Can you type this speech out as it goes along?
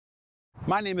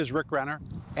My name is Rick Renner,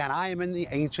 and I am in the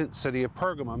ancient city of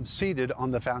Pergamum, seated on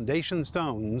the foundation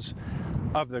stones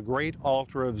of the great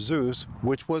altar of Zeus,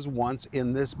 which was once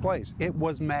in this place. It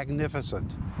was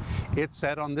magnificent. It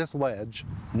sat on this ledge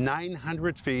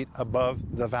 900 feet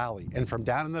above the valley. And from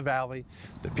down in the valley,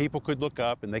 the people could look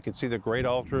up and they could see the great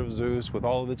altar of Zeus with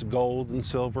all of its gold and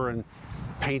silver and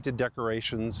painted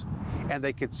decorations. And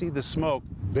they could see the smoke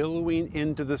billowing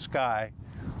into the sky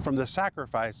from the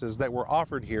sacrifices that were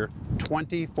offered here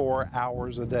 24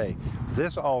 hours a day.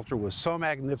 This altar was so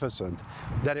magnificent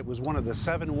that it was one of the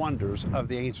 7 wonders of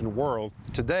the ancient world.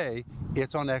 Today,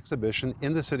 it's on exhibition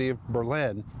in the city of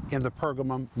Berlin in the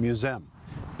Pergamum Museum.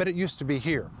 But it used to be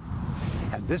here.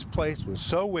 And this place was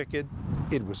so wicked,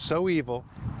 it was so evil,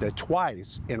 that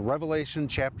twice in Revelation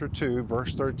chapter 2,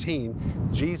 verse 13,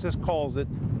 Jesus calls it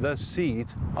the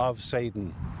seat of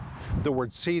Satan. The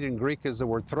word seat in Greek is the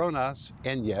word thronos,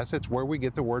 and yes, it's where we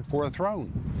get the word for a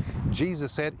throne.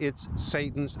 Jesus said it's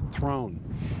Satan's throne.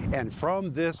 And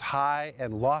from this high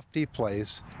and lofty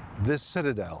place, this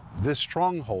citadel, this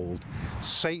stronghold,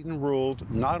 Satan ruled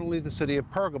not only the city of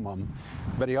Pergamum,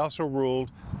 but he also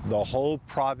ruled the whole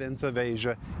province of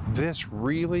Asia. This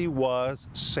really was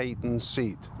Satan's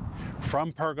seat.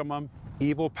 From Pergamum,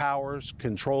 evil powers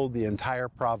controlled the entire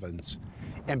province.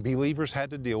 And believers had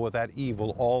to deal with that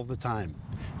evil all the time.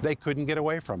 They couldn't get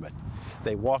away from it.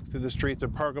 They walked through the streets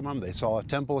of Pergamum. They saw a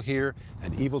temple here,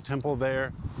 an evil temple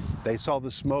there. They saw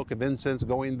the smoke of incense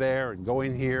going there and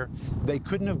going here. They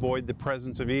couldn't avoid the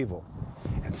presence of evil.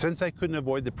 And since they couldn't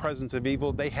avoid the presence of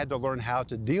evil, they had to learn how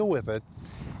to deal with it,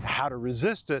 how to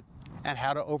resist it, and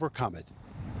how to overcome it.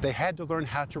 They had to learn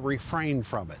how to refrain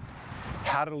from it,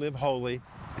 how to live holy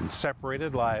and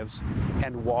separated lives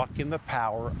and walk in the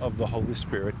power of the Holy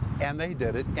Spirit. And they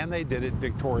did it, and they did it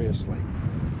victoriously.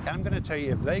 And I'm going to tell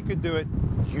you, if they could do it,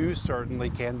 you certainly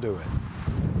can do it.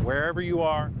 Wherever you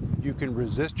are, you can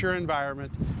resist your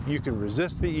environment, you can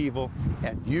resist the evil,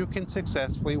 and you can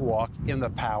successfully walk in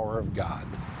the power of God.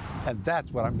 And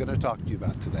that's what I'm going to talk to you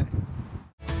about today.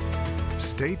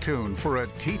 Stay tuned for a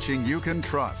teaching you can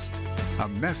trust, a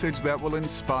message that will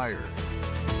inspire,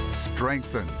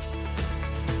 strengthen,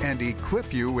 and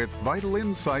equip you with vital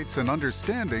insights and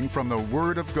understanding from the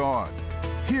Word of God.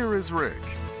 Here is Rick.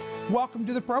 Welcome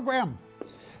to the program.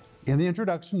 In the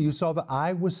introduction, you saw that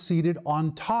I was seated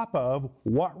on top of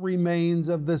what remains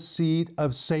of the seat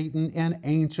of Satan in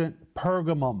ancient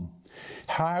Pergamum.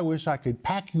 How I wish I could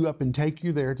pack you up and take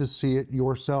you there to see it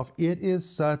yourself. It is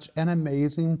such an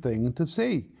amazing thing to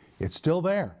see. It's still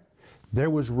there.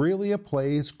 There was really a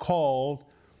place called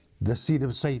the seat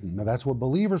of Satan. Now that's what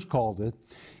believers called it.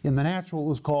 In the natural, it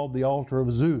was called the altar of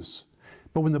Zeus.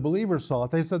 But when the believers saw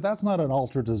it, they said, that's not an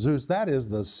altar to Zeus, that is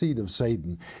the seat of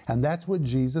Satan. And that's what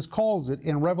Jesus calls it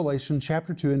in Revelation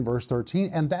chapter 2 and verse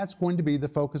 13. And that's going to be the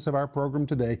focus of our program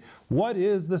today. What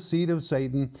is the seat of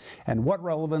Satan? And what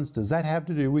relevance does that have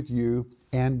to do with you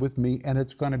and with me? And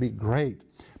it's going to be great.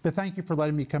 But thank you for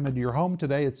letting me come into your home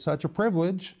today. It's such a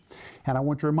privilege. And I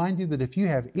want to remind you that if you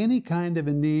have any kind of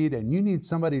a need and you need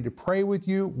somebody to pray with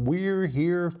you, we're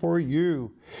here for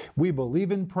you. We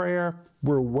believe in prayer.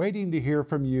 We're waiting to hear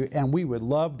from you, and we would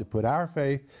love to put our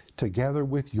faith together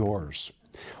with yours.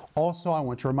 Also, I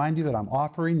want to remind you that I'm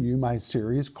offering you my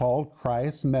series called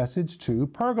Christ's Message to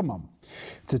Pergamum.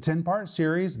 It's a 10-part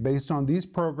series based on these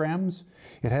programs.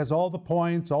 It has all the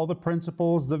points, all the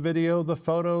principles, the video, the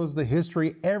photos, the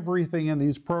history, everything in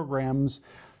these programs.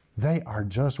 They are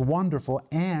just wonderful,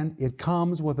 and it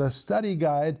comes with a study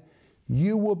guide.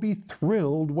 You will be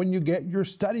thrilled when you get your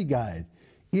study guide.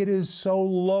 It is so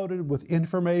loaded with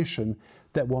information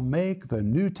that will make the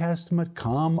New Testament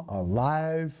come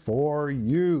alive for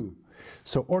you.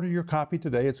 So order your copy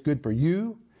today. It's good for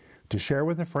you to share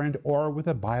with a friend or with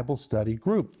a Bible study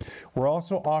group. We're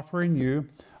also offering you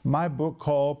my book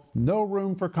called No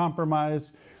Room for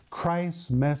Compromise, Christ's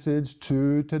Message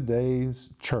to Today's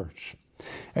Church.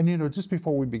 And you know, just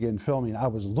before we begin filming, I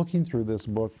was looking through this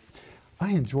book.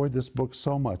 I enjoyed this book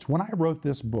so much. When I wrote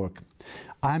this book,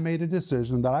 I made a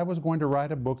decision that I was going to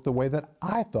write a book the way that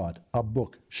I thought a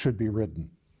book should be written,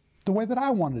 the way that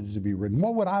I wanted it to be written.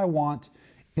 What would I want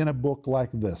in a book like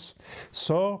this?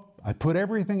 So I put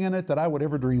everything in it that I would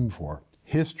ever dream for.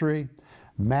 History,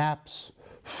 maps,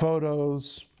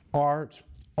 photos, art,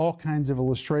 all kinds of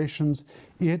illustrations.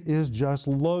 It is just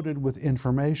loaded with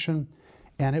information,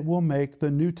 and it will make the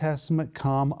New Testament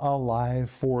come alive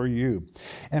for you.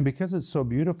 And because it's so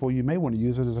beautiful, you may want to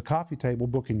use it as a coffee table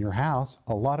book in your house.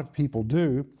 A lot of people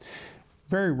do.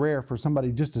 very rare for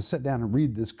somebody just to sit down and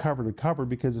read this cover to cover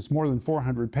because it's more than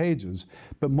 400 pages,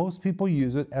 but most people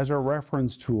use it as a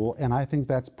reference tool, and I think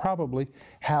that's probably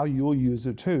how you'll use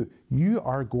it too. You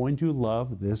are going to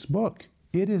love this book.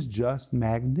 It is just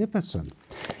magnificent.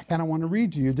 And I want to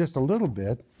read to you just a little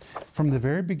bit from the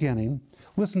very beginning.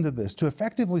 Listen to this. To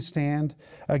effectively stand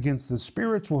against the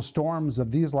spiritual storms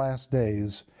of these last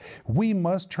days, we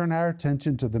must turn our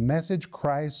attention to the message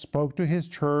Christ spoke to his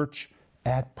church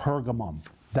at Pergamum.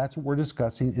 That's what we're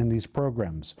discussing in these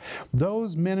programs.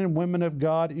 Those men and women of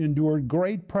God endured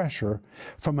great pressure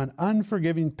from an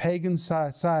unforgiving pagan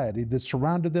society that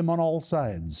surrounded them on all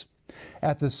sides.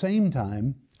 At the same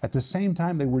time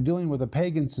they were dealing with a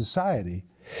pagan society,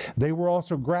 they were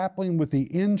also grappling with the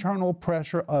internal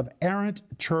pressure of errant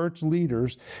church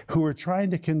leaders who were trying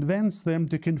to convince them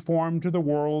to conform to the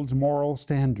world's moral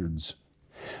standards.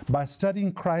 By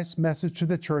studying Christ's message to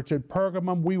the church at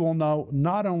Pergamum, we will know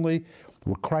not only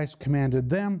what Christ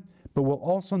commanded them, but we'll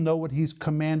also know what he's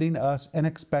commanding us and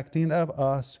expecting of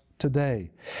us today.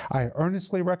 I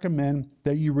earnestly recommend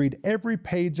that you read every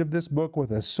page of this book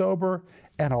with a sober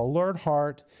and alert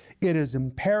heart. It is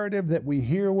imperative that we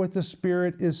hear what the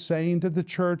Spirit is saying to the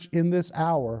church in this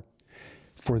hour,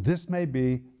 for this may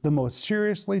be the most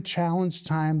seriously challenged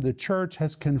time the church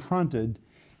has confronted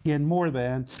in more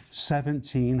than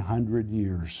 1,700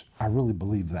 years. I really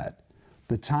believe that.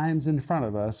 The times in front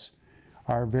of us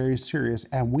are very serious,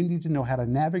 and we need to know how to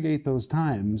navigate those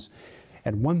times.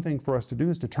 And one thing for us to do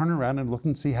is to turn around and look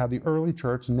and see how the early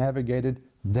church navigated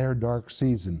their dark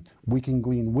season. We can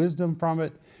glean wisdom from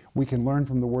it, we can learn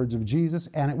from the words of Jesus,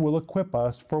 and it will equip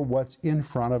us for what's in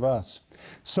front of us.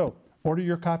 So, order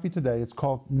your copy today. It's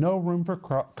called No Room for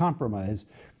Compromise,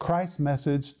 Christ's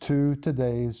Message to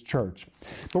Today's Church.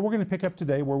 But we're going to pick up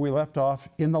today where we left off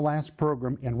in the last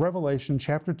program in Revelation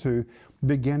chapter 2,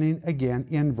 beginning again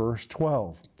in verse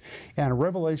 12. And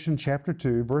Revelation chapter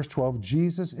 2, verse 12,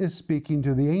 Jesus is speaking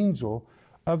to the angel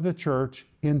of the church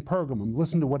in Pergamum.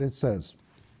 Listen to what it says.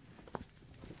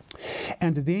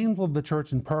 And to the angel of the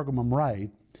church in Pergamum write,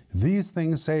 These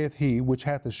things saith he which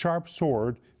hath a sharp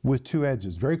sword with two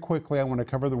edges. Very quickly, I want to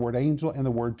cover the word angel and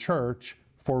the word church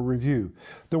for review.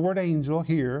 The word angel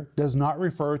here does not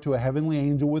refer to a heavenly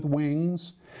angel with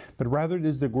wings, but rather it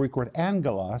is the Greek word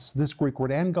angelos. This Greek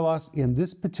word angelos in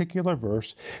this particular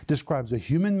verse describes a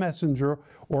human messenger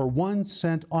or one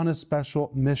sent on a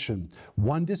special mission,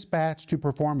 one dispatched to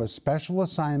perform a special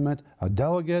assignment, a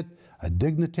delegate, a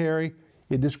dignitary.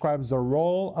 It describes the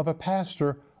role of a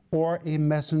pastor or a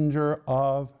messenger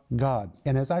of God.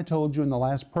 And as I told you in the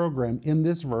last program, in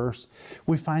this verse,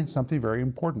 we find something very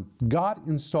important. God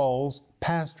installs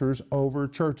pastors over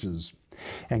churches,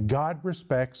 and God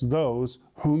respects those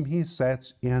whom he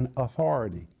sets in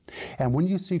authority. And when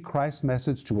you see Christ's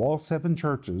message to all 7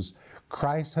 churches,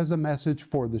 Christ has a message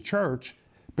for the church,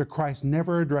 but Christ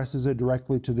never addresses it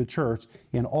directly to the church.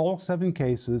 In all 7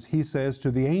 cases, he says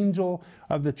to the angel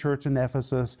of the church in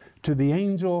Ephesus, to the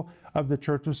angel of the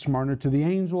church of Smyrna, to the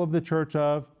angel of the church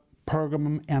of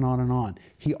Pergamum, and on and on.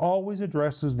 He always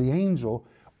addresses the angel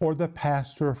or the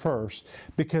pastor first,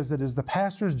 because it is the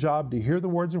pastor's job to hear the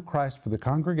words of Christ for the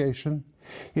congregation.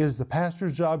 It is the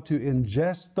pastor's job to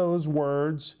ingest those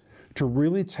words, to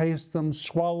really taste them,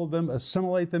 swallow them,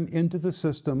 assimilate them into the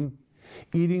system,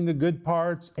 eating the good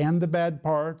parts and the bad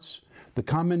parts, the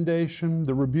commendation,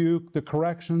 the rebuke, the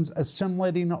corrections,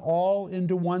 assimilating all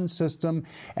into one system.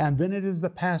 And then it is the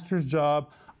pastor's job,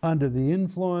 under the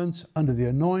influence, under the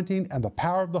anointing and the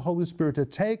power of the Holy Spirit, to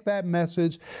take that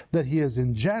message that he has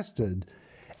ingested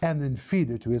and then feed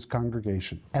it to his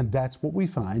congregation. And that's what we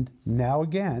find now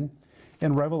again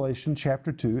in Revelation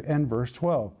chapter 2 and verse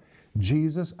 12.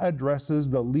 Jesus addresses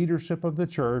the leadership of the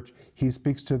church. He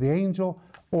speaks to the angel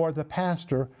or the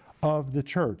pastor of the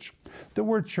church. The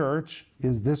word church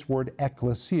is this word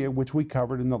ecclesia, which we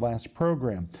covered in the last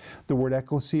program. The word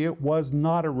ecclesia was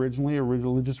not originally a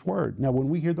religious word. Now, when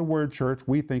we hear the word church,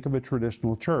 we think of a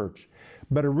traditional church.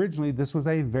 But originally, this was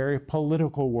a very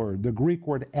political word. The Greek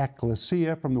word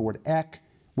ecclesia, from the word ek,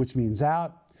 which means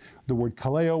out, the word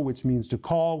kaleo, which means to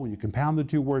call. When you compound the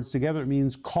 2 words together, it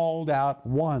means called out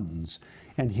ones.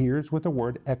 And here's what the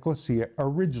word ecclesia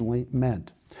originally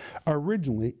meant.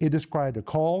 Originally, it described a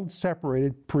called,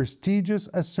 separated, prestigious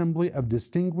assembly of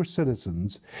distinguished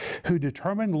citizens who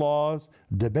determined laws,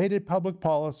 debated public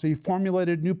policy,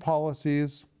 formulated new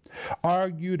policies,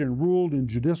 argued and ruled in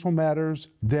judicial matters.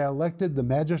 They elected the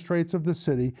magistrates of the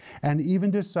city and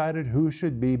even decided who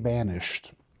should be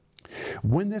banished.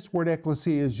 When this word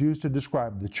ecclesia is used to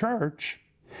describe the church,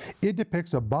 it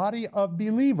depicts a body of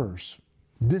believers,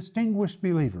 distinguished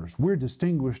believers. We're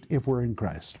distinguished if we're in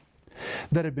Christ.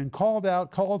 that have been called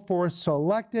out, called for,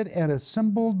 selected, and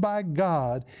assembled by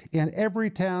God in every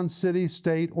town, city,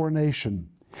 state, or nation.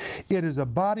 It is a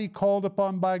body called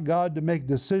upon by God to make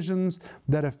decisions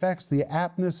that affects the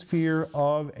atmosphere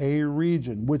of a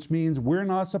region, which means we're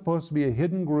not supposed to be a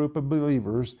hidden group of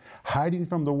believers hiding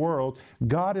from the world.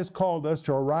 God has called us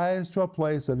to arise to a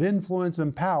place of influence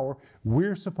and power.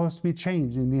 We're supposed to be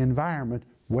changing the environment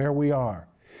where we are.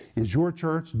 Is your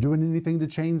church doing anything to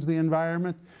change the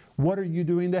environment? What are you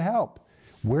doing to help?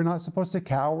 We're not supposed to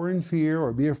cower in fear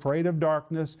or be afraid of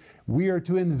darkness. We are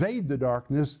to invade the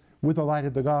darkness with the light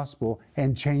of the gospel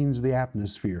and change the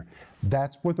atmosphere.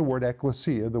 That's what the word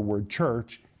ecclesia, the word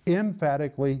church,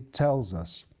 emphatically tells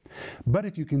us. But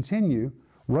if you continue,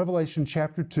 Revelation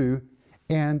chapter 2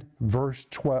 and verse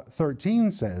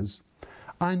 13 says,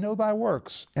 I know thy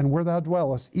works, and where thou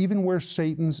dwellest, even where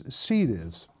Satan's seat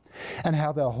is, and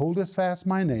how thou holdest fast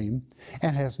my name,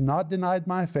 and hast not denied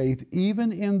my faith,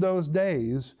 even in those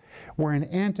days wherein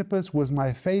Antipas was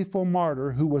my faithful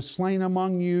martyr, who was slain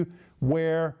among you,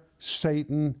 where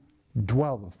Satan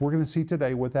dwelleth. We're going to see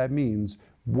today what that means,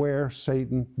 where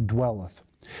Satan dwelleth.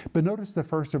 But notice the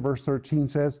first of verse 13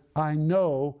 says, I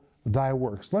know thy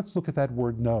works. Let's look at that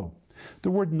word know.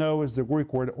 The word know is the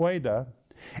Greek word oida,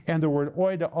 and the word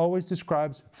oida always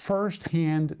describes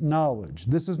first-hand knowledge.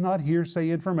 This is not hearsay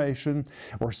information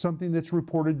or something that's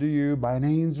reported to you by an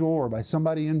angel or by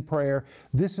somebody in prayer.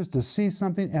 This is to see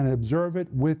something and observe it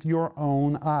with your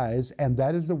own eyes, and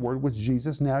that is the word which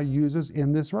Jesus now uses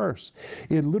in this verse.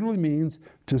 It literally means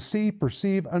to see,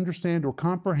 perceive, understand, or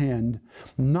comprehend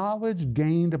knowledge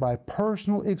gained by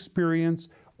personal experience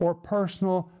or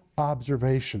personal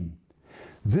observation.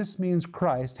 This means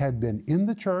Christ had been in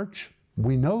the church.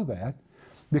 We know that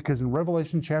because in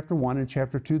Revelation chapter 1 and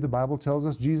chapter 2, the Bible tells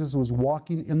us Jesus was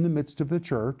walking in the midst of the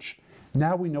church.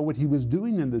 Now we know what he was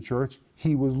doing in the church.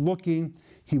 He was looking,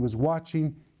 he was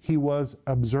watching, he was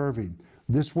observing.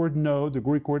 This word know, the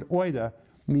Greek word oida,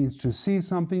 means to see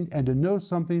something and to know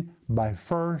something by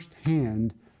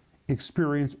first-hand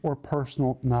experience or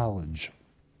personal knowledge.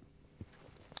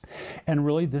 And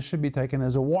really, this should be taken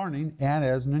as a warning and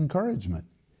as an encouragement.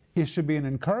 It should be an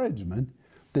encouragement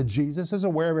that Jesus is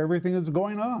aware of everything that's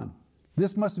going on.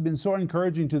 This must have been so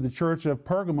encouraging to the church of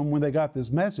Pergamum when they got this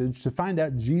message to find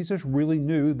out Jesus really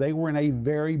knew they were in a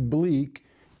very bleak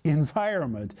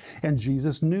environment, and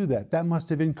Jesus knew that. That must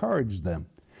have encouraged them.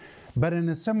 But in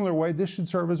a similar way, this should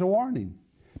serve as a warning,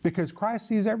 because Christ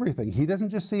sees everything. He doesn't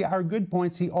just see our good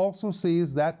points, he also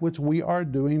sees that which we are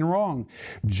doing wrong.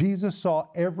 Jesus saw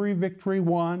every victory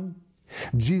won.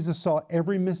 Jesus saw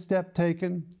every misstep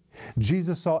taken.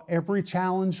 Jesus saw every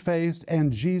challenge faced,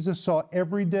 and Jesus saw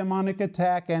every demonic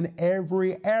attack and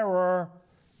every error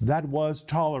that was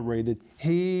tolerated.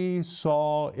 He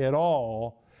saw it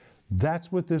all.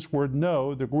 That's what this word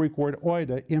know, the Greek word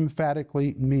oida,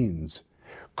 emphatically means.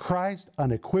 Christ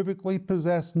unequivocally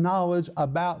possessed knowledge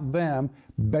about them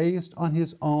based on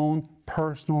his own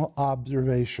personal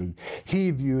observation.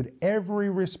 He viewed every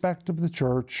respect of the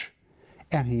church,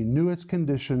 and he knew its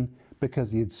condition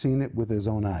because he had seen it with his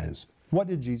own eyes. What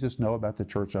did Jesus know about the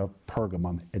church of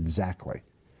Pergamum exactly?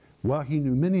 Well, he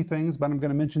knew many things, but I'm going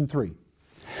to mention three.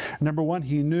 Number one,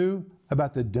 he knew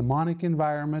about the demonic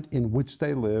environment in which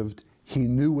they lived. He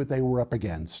knew what they were up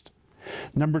against.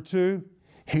 Number two,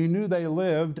 he knew they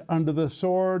lived under the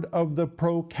sword of the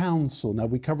proconsul. Now,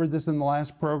 we covered this in the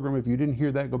last program. If you didn't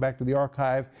hear that, go back to the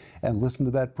archive and listen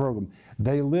to that program.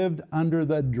 They lived under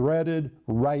the dreaded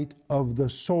right of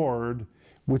the sword,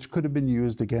 which could have been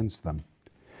used against them.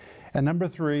 And number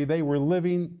three, they were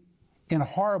living in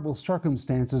horrible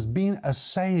circumstances, being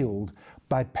assailed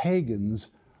by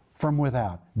pagans from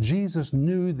without. Jesus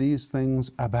knew these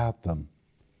things about them.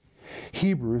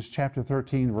 Hebrews chapter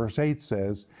 13 verse 8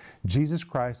 says, Jesus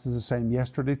Christ is the same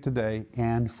yesterday, today,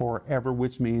 and forever,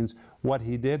 which means what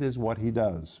he did is what he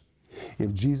does.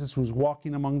 If Jesus was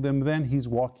walking among them then, he's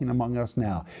walking among us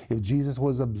now. If Jesus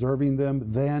was observing them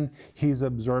then, he's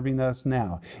observing us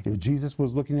now. If Jesus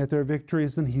was looking at their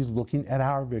victories, then he's looking at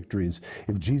our victories.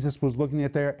 If Jesus was looking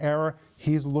at their error,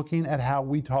 he's looking at how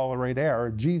we tolerate error.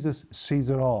 Jesus sees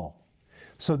it all.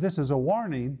 So this is a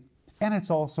warning, and it's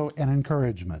also an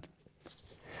encouragement.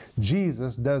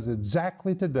 Jesus does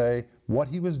exactly today what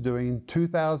he was doing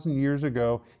 2,000 years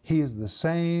ago. He is the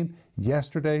same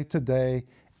yesterday, today,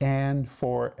 and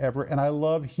forever. And I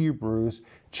love Hebrews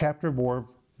chapter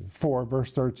 4,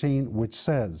 verse 13, which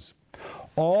says,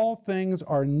 all things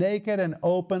are naked and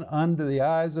open unto the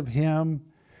eyes of him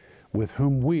with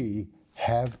whom we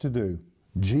have to do.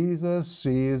 Jesus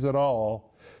sees it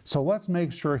all. So let's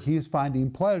make sure he's finding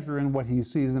pleasure in what he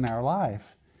sees in our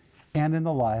life and in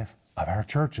the life of our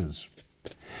churches.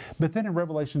 But then in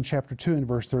Revelation chapter 2 and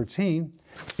verse 13,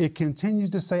 it continues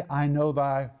to say, I know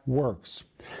thy works.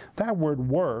 That word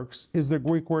works is the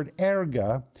Greek word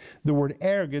erga. The word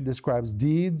erga describes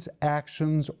deeds,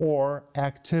 actions, or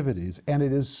activities. And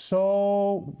it is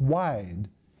so wide,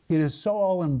 it is so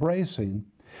all-embracing,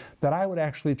 that I would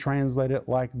actually translate it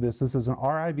like this. This is an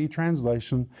RIV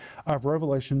translation of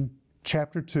Revelation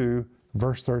chapter 2,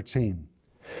 verse 13.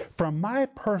 From my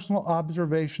personal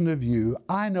observation of you,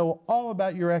 I know all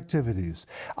about your activities.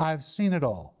 I've seen it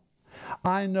all.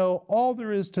 I know all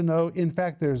there is to know. In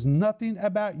fact, there's nothing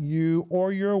about you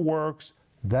or your works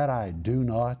that I do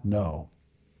not know.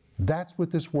 That's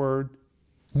what this word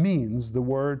means, the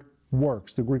word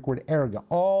works, the Greek word erga,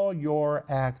 all your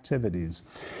activities.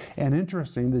 And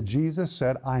interesting that Jesus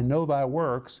said, I know thy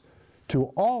works, to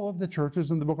all of the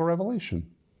churches in the book of Revelation.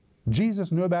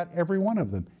 Jesus knew about every one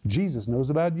of them. Jesus knows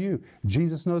about you.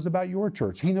 Jesus knows about your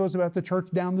church. He knows about the church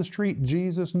down the street.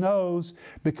 Jesus knows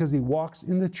because he walks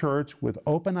in the church with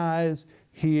open eyes.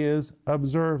 He is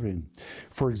observing.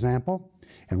 For example,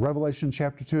 in Revelation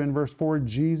chapter 2 and verse 4,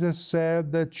 Jesus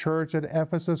said the church at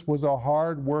Ephesus was a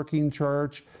hard-working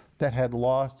church that had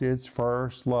lost its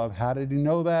first love. How did he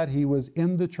know that? He was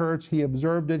in the church. He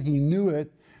observed it. He knew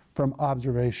it from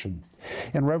observation.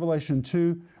 In Revelation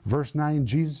 2, verse 9,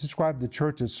 Jesus described the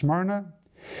church at Smyrna.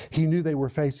 He knew they were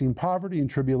facing poverty and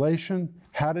tribulation.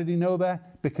 How did he know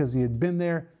that? Because he had been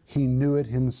there. He knew it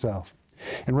himself.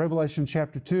 In Revelation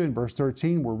chapter 2 and verse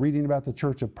 13, we're reading about the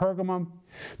church of Pergamum.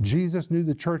 Jesus knew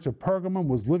the church of Pergamum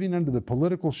was living under the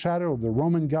political shadow of the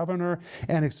Roman governor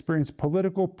and experienced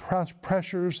political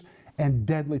pressures and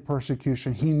deadly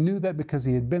persecution. He knew that because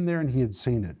he had been there and he had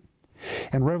seen it.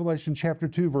 In Revelation chapter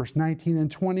 2, verse 19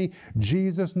 and 20,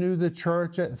 Jesus knew the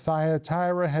church at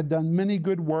Thyatira had done many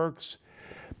good works,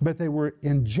 but they were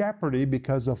in jeopardy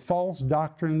because of false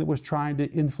doctrine that was trying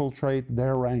to infiltrate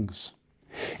their ranks.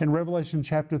 In Revelation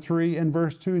chapter 3 and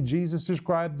verse 2, Jesus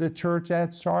described the church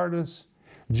at Sardis.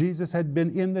 Jesus had been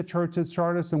in the church at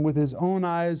Sardis, and with his own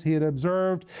eyes he had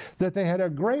observed that they had a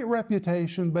great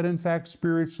reputation, but in fact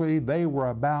spiritually they were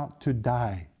about to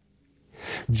die.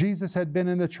 Jesus had been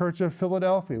in the church of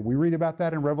Philadelphia. We read about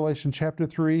that in Revelation chapter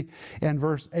 3 and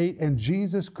verse 8. And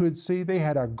Jesus could see they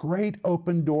had a great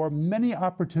open door, many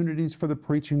opportunities for the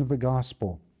preaching of the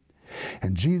gospel.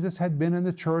 And Jesus had been in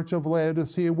the church of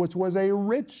Laodicea, which was a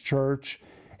rich church.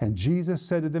 And Jesus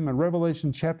said to them in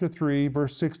Revelation chapter 3,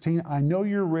 verse 16, I know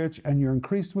you're rich and you're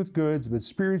increased with goods, but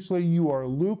spiritually you are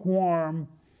lukewarm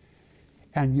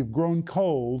and you've grown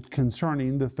cold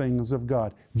concerning the things of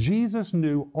God. Jesus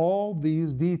knew all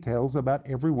these details about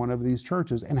every one of these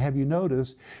churches. And have you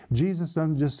noticed, Jesus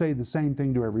doesn't just say the same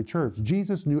thing to every church.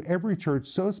 Jesus knew every church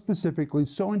so specifically,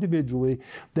 so individually,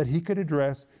 that he could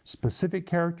address specific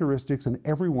characteristics in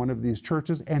every one of these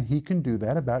churches, and he can do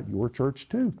that about your church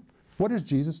too. What does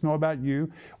Jesus know about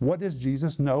you? What does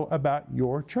Jesus know about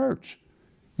your church?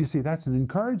 You see, that's an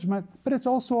encouragement, but it's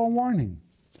also a warning.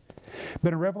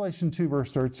 But in Revelation 2,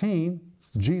 verse 13,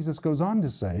 Jesus goes on to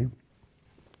say,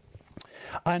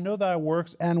 I know thy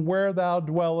works and where thou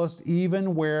dwellest,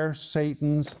 even where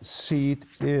Satan's seat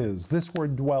is. This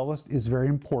word dwellest is very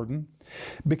important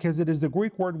because it is the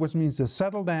Greek word which means to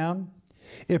settle down.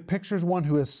 It pictures one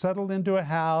who has settled into a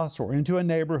house or into a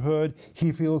neighborhood.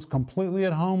 He feels completely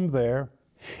at home there.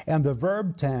 And the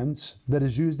verb tense that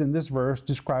is used in this verse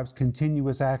describes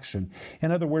continuous action. In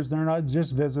other words, they're not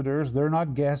just visitors, they're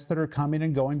not guests that are coming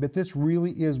and going, but this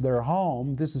really is their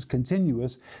home. This is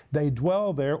continuous. They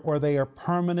dwell there, or they are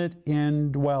permanent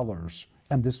indwellers.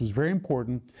 And this was very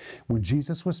important when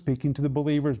Jesus was speaking to the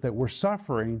believers that were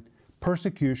suffering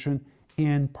persecution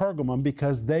in Pergamum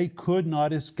because they could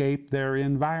not escape their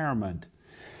environment.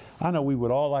 I know we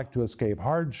would all like to escape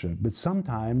hardship, but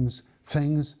sometimes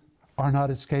things are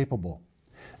not escapable.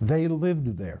 They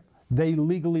lived there. They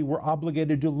legally were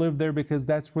obligated to live there because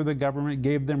that's where the government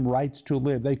gave them rights to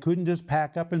live. They couldn't just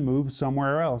pack up and move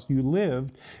somewhere else. You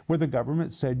lived where the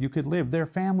government said you could live. Their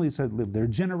families had lived there.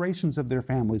 Generations of their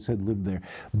families had lived there.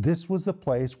 This was the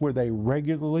place where they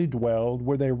regularly dwelled,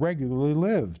 where they regularly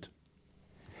lived.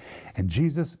 And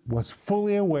Jesus was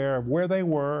fully aware of where they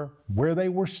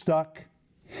were stuck.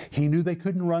 He knew they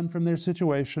couldn't run from their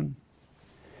situation.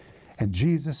 And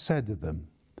Jesus said to them,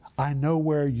 I know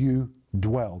where you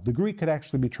dwell. The Greek could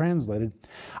actually be translated,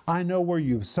 I know where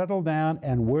you've settled down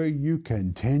and where you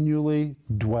continually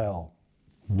dwell.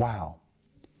 Wow.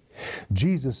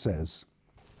 Jesus says,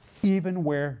 even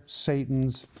where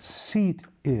Satan's seat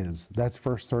is. That's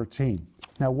verse 13.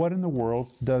 Now, what in the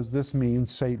world does this mean,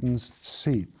 Satan's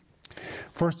seat?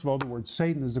 First of all, the word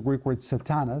Satan is the Greek word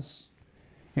satanas.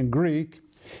 In Greek,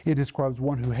 It describes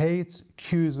one who hates,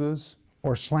 accuses,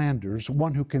 or slanders,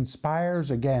 one who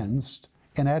conspires against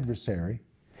an adversary.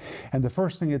 And the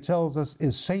first thing it tells us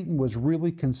is Satan was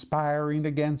really conspiring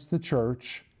against the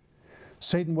church.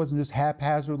 Satan wasn't just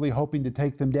haphazardly hoping to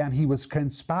take them down. He was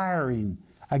conspiring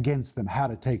against them, how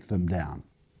to take them down.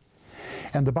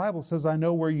 And the Bible says, I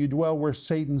know where you dwell, where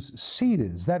Satan's seat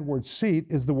is. That word seat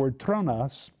is the word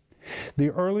thronos.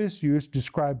 The earliest use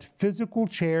described physical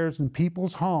chairs in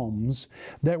people's homes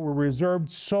that were reserved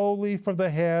solely for the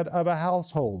head of a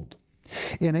household.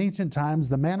 In ancient times,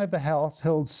 the man of the house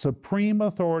held supreme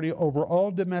authority over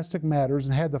all domestic matters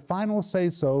and had the final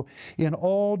say-so in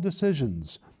all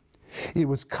decisions. It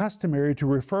was customary to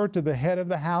refer to the head of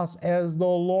the house as the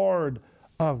Lord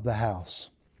of the house.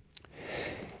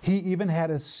 He even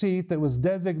had a seat that was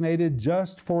designated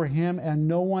just for him, and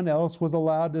no one else was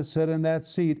allowed to sit in that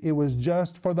seat. It was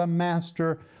just for the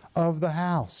master of the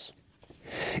house.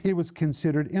 It was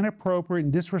considered inappropriate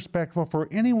and disrespectful for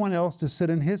anyone else to sit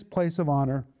in his place of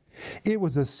honor. It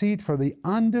was a seat for the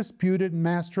undisputed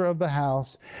master of the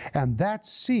house, and that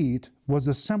seat was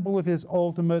a symbol of his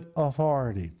ultimate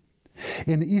authority.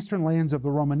 In the eastern lands of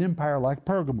the Roman Empire, like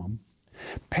Pergamum,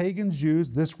 pagans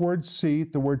used this word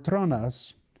seat, the word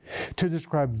thronos, to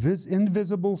describe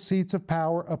invisible seats of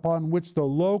power upon which the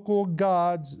local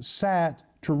gods sat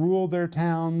to rule their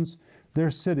towns,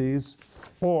 their cities,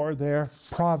 or their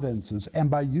provinces. And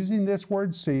by using this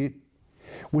word seat,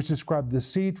 which described the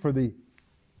seat for the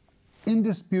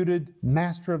undisputed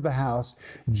master of the house,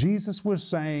 Jesus was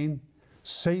saying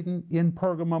Satan in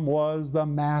Pergamum was the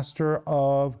master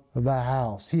of the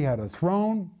house. He had a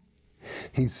throne.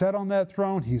 He sat on that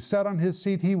throne. He sat on his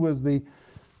seat. He was the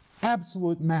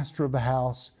absolute master of the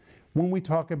house when we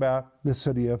talk about the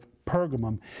city of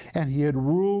Pergamum. And he had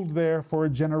ruled there for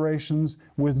generations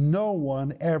with no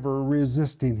one ever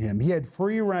resisting him. He had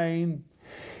free reign.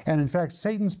 And in fact,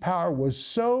 Satan's power was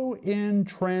so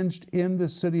entrenched in the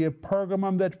city of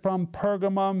Pergamum that from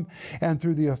Pergamum and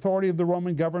through the authority of the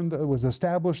Roman government that was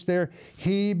established there,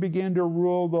 he began to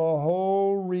rule the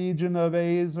whole region of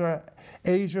Asia.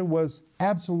 Asia was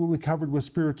absolutely covered with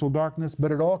spiritual darkness,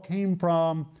 but it all came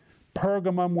from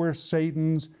Pergamum, where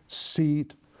Satan's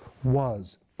seat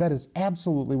was. That is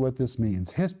absolutely what this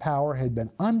means. His power had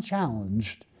been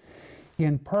unchallenged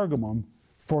in Pergamum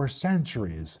for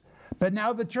centuries. But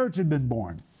now the church had been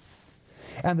born.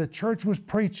 And the church was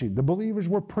preaching. The believers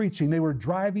were preaching. They were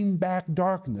driving back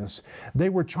darkness. They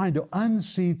were trying to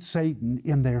unseat Satan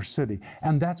in their city.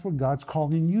 And that's what God's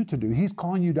calling you to do. He's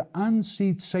calling you to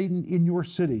unseat Satan in your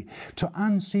city, to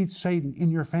unseat Satan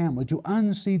in your family, to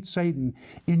unseat Satan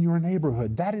in your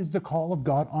neighborhood. That is the call of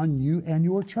God on you and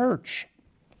your church.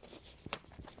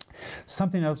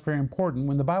 Something else very important,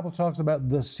 when the Bible talks about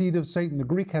the seat of Satan, the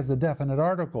Greek has a definite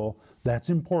article.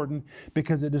 That's important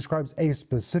because it describes a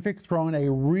specific throne, a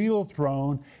real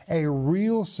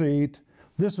seat.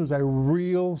 This was a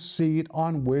real seat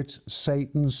on which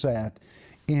Satan sat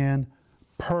in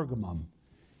Pergamum.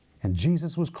 And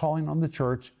Jesus was calling on the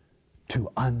church to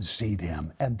unseat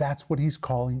him. And that's what he's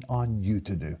calling on you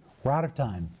to do. We're out of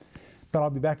time, but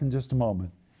I'll be back in just a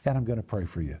moment, and I'm going to pray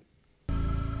for you.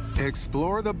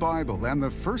 Explore the Bible and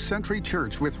the first century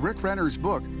church with Rick Renner's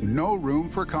book, No Room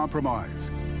for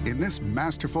Compromise. In this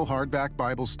masterful hardback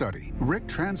Bible study, Rick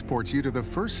transports you to the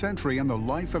first century and the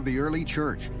life of the early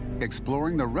church,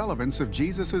 exploring the relevance of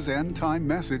Jesus' end-time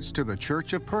message to the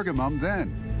church of Pergamum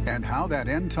then, and how that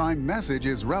end-time message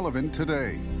is relevant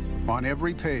today. On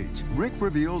every page, Rick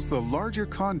reveals the larger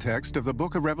context of the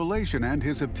book of Revelation and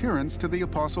his appearance to the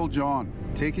Apostle John,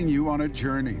 taking you on a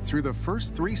journey through the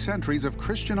first 3 centuries of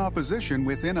Christian opposition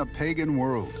within a pagan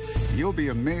world. You'll be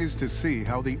amazed to see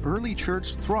how the early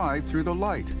church thrived through the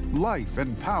light, life,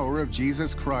 and power of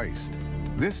Jesus Christ.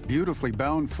 This beautifully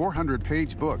bound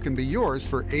 400-page book can be yours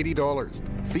for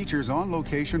 $80. Features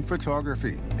on-location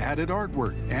photography, added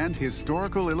artwork, and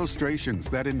historical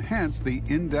illustrations that enhance the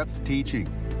in-depth teaching.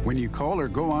 When you call or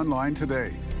go online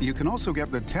today, you can also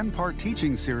get the 10-part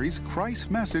teaching series,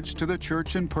 Christ's Message to the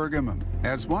Church in Pergamum.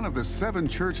 As one of the 7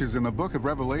 churches in the book of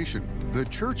Revelation, the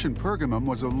church in Pergamum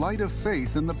was a light of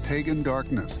faith in the pagan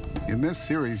darkness. In this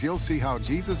series, you'll see how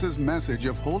Jesus' message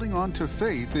of holding on to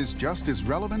faith is just as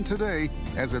relevant today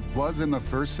as it was in the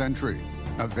first century.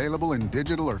 Available in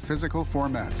digital or physical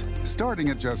formats, starting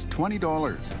at just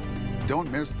 $20. Don't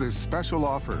miss this special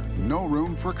offer, No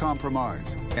Room for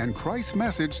Compromise, and Christ's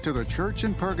Message to the Church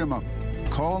in Pergamum.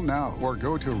 Call now or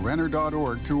go to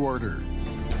Renner.org to order.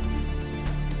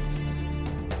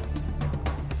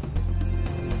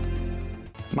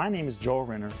 My name is Joel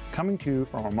Renner, coming to you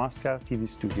from our Moscow TV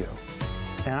studio.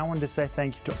 And I wanted to say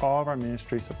thank you to all of our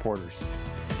ministry supporters.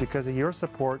 Because of your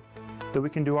support, that we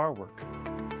can do our work,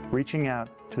 reaching out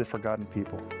to the forgotten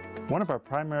people. One of our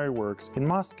primary works in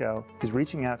Moscow is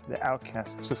reaching out to the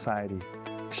outcasts of society,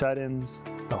 shut-ins,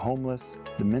 the homeless,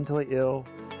 the mentally ill,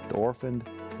 the orphaned,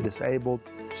 the disabled,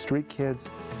 street kids,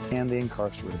 and the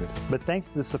incarcerated. But thanks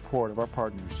to the support of our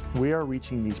partners, we are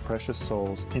reaching these precious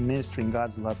souls and ministering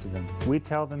God's love to them. We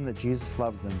tell them that Jesus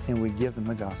loves them and we give them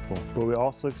the gospel, but we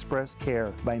also express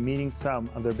care by meeting some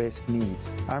of their basic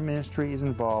needs. Our ministry is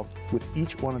involved with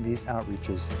each one of these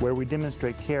outreaches, where we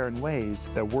demonstrate care in ways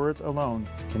that words alone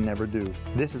can never do.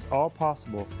 This is all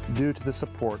possible due to the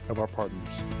support of our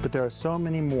partners. But there are so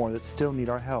many more that still need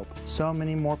our help. So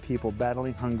many more people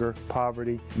battling hunger,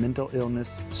 poverty, mental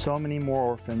illness, so many more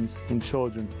orphans and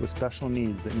children with special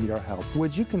needs that need our help.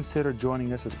 Would you consider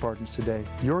joining us as partners today?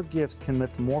 Your gifts can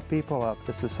lift more people up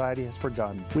that society has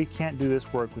forgotten. We can't do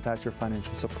this work without your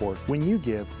financial support. When you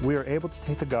give, we are able to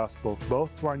take the gospel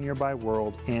both to our nearby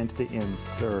world and to the ends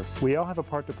of the earth. We all have a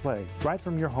part to play. Right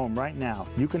from your home right now,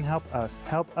 you can help us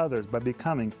help others by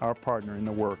becoming our partner in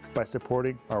the work, by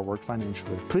supporting our work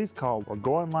financially. Please call or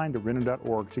go online to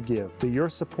Renner.org to give. Through your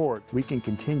support, we can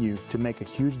continue to make a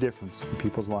huge difference in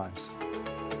people's lives.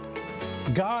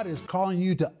 God is calling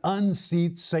you to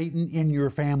unseat Satan in your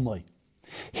family.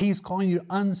 He's calling you to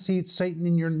unseat Satan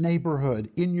in your neighborhood,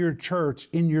 in your church,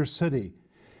 in your city.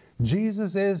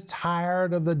 Jesus is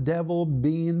tired of the devil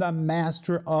being the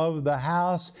master of the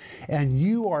house, and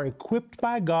you are equipped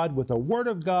by God with the Word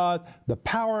of God, the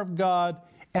power of God,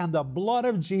 and the blood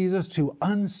of Jesus to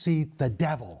unseat the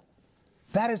devil.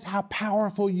 That is how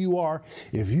powerful you are.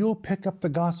 If you'll pick up the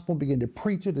gospel, begin to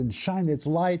preach it and shine its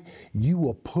light, you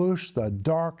will push the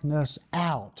darkness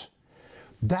out.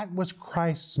 That was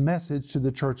Christ's message to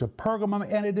the church of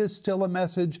Pergamum, and it is still a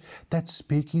message that's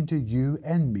speaking to you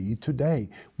and me today.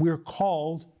 We're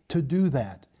called to do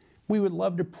that. We would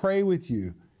love to pray with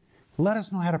you. Let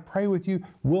us know how to pray with you.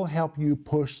 We'll help you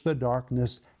push the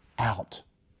darkness out.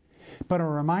 But I'll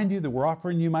remind you that we're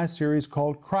offering you my series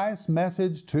called Christ's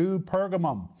Message to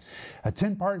Pergamum, a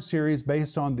 10-part series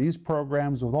based on these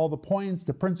programs with all the points,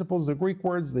 the principles, the Greek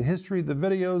words, the history, the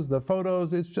videos, the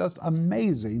photos. It's just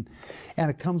amazing. And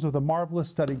it comes with a marvelous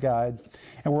study guide.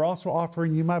 And we're also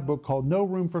offering you my book called No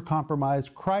Room for Compromise,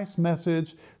 Christ's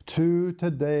Message to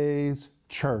Today's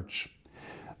Church.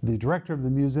 The director of the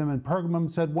museum in Pergamum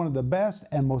said one of the best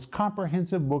and most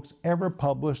comprehensive books ever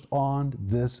published on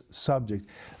this subject.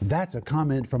 That's a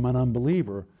comment from an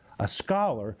unbeliever, a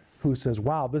scholar who says,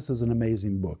 wow, this is an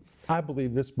amazing book. I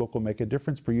believe this book will make a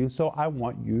difference for you, so I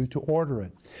want you to order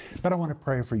it. But I want to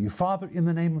pray for you. Father, in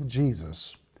the name of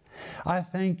Jesus, I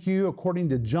thank you, according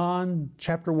to John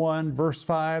chapter 1, verse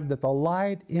 5, that the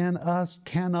light in us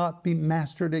cannot be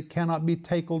mastered, it cannot be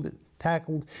tackled,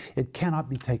 it cannot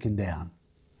be taken down.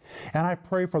 And I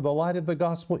pray for the light of the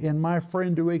gospel in my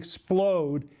friend to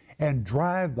explode and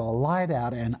drive the light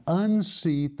out and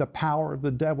unseat the power of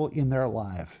the devil in their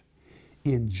life.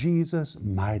 In Jesus'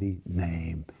 mighty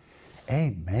name,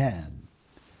 amen.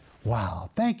 Wow,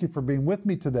 thank you for being with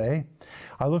me today.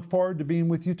 I look forward to being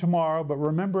with you tomorrow, but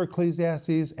remember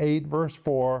Ecclesiastes 8, verse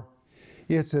 4.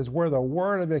 It says, where the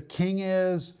word of a king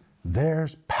is,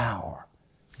 there's power.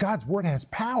 God's word has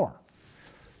power.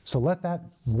 So let that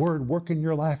word work in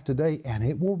your life today, and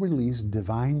it will release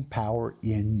divine power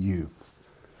in you.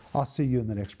 I'll see you in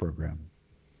the next program.